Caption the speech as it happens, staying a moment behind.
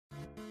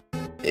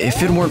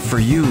If it weren't for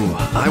you,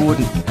 I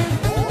wouldn't...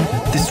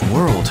 this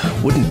world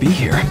wouldn't be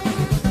here.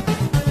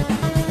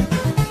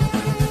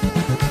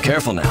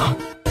 Careful now.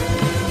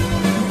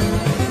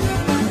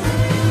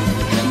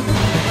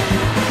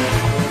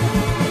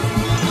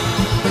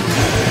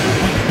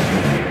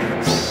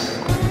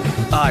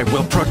 I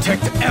will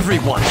protect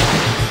everyone!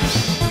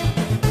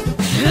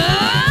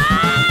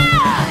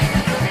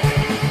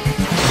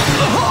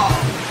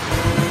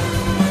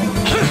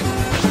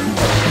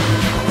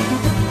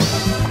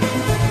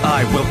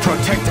 I will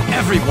protect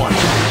everyone!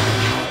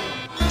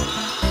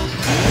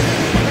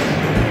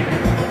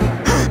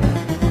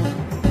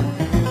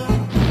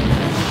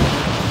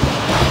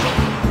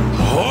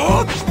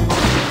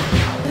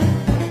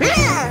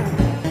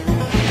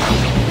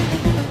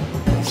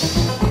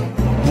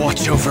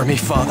 Watch over me,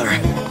 Father.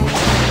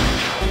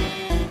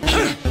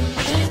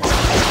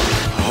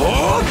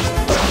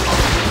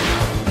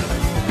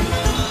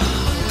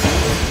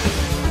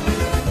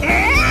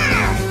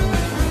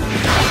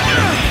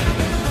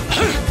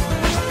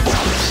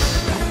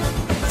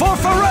 For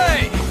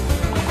foray!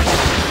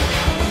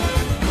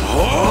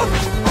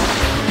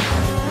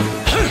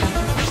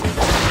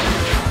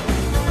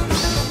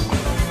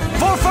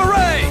 For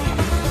foray!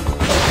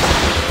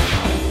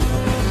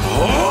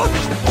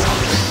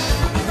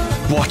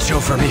 Watch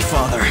over me,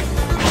 Father.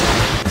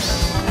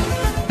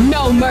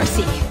 No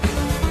mercy!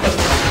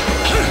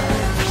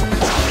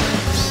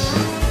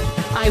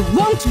 I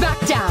won't back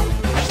down!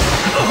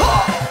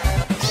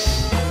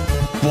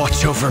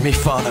 Watch over me,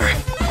 Father.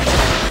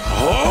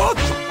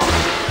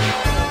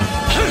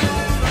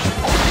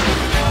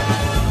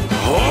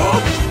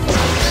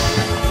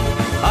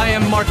 I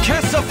am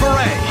Marquesa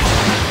Foray!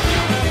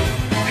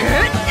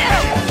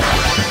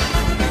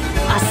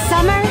 A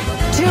summer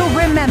to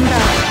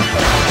remember!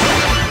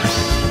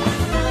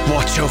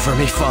 Watch over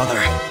me,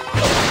 Father.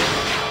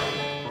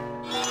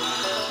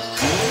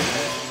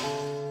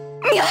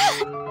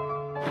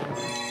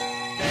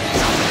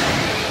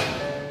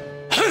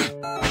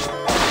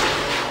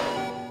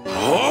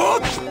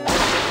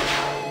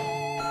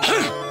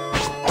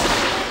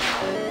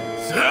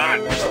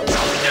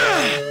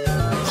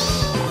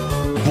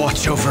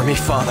 Watch over me,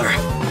 Father.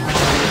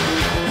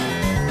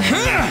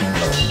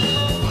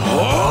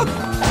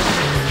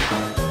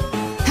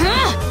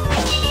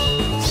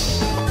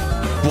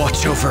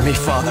 Watch over me,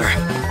 Father.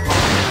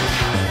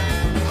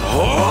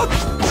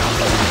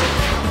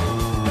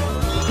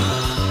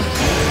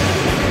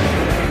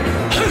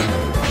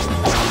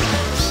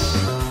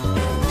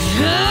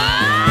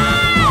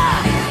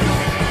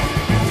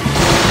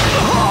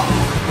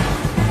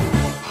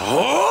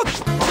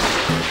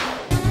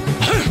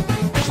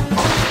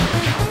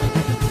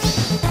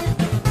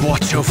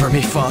 Watch over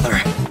me,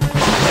 Father.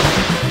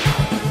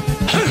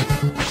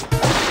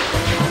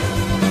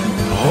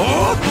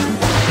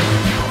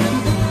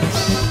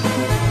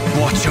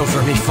 Watch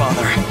over me,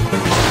 Father.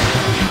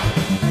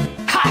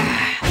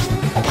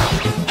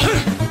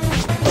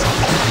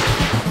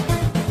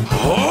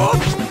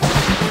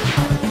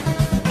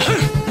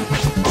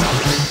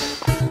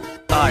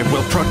 I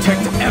will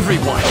protect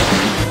everyone.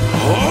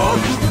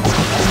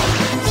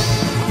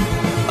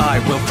 I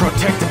will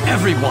protect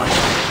everyone.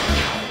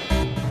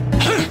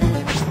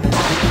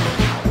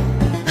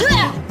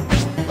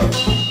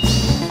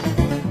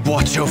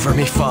 Watch over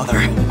me,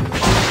 Father.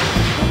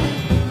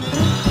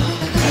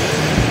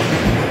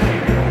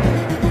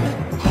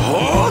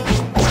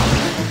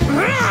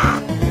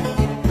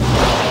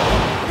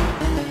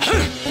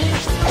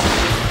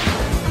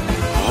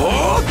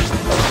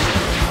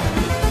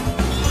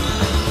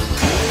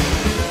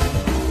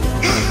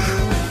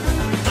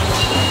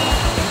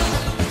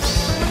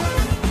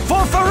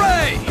 For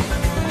foray!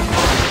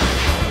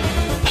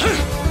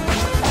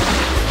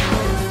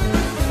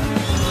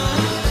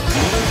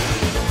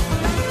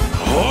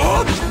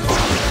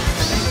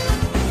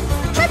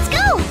 Let's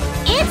go!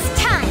 It's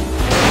time!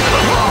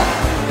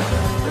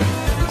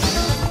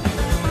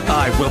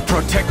 I will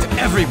protect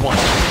everyone.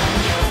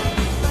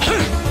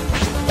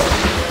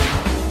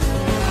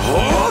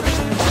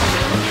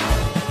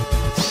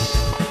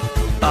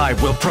 I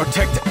will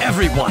protect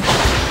everyone.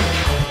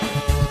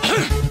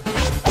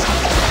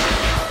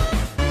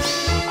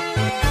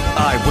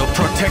 I will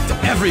protect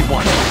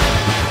everyone.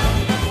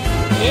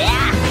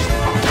 Yeah!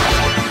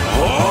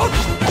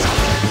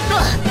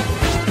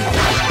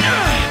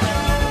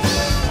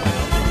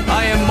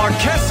 I am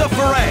Marquesa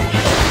Foray.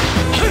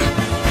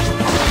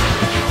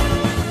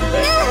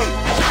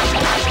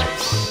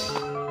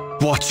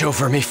 Watch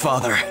over me,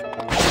 Father.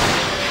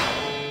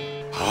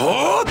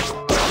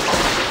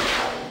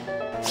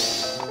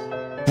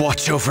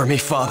 Watch over me,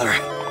 Father.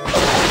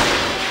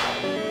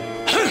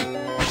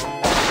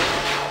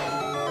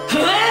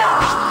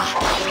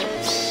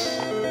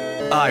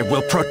 I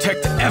will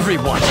protect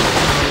everyone.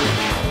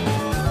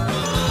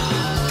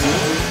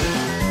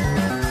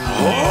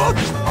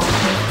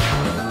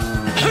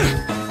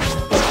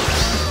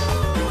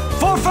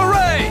 For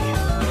foray!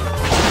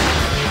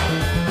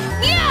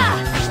 Yeah!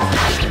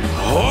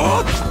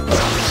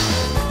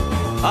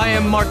 I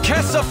am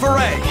Marquesa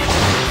Foray.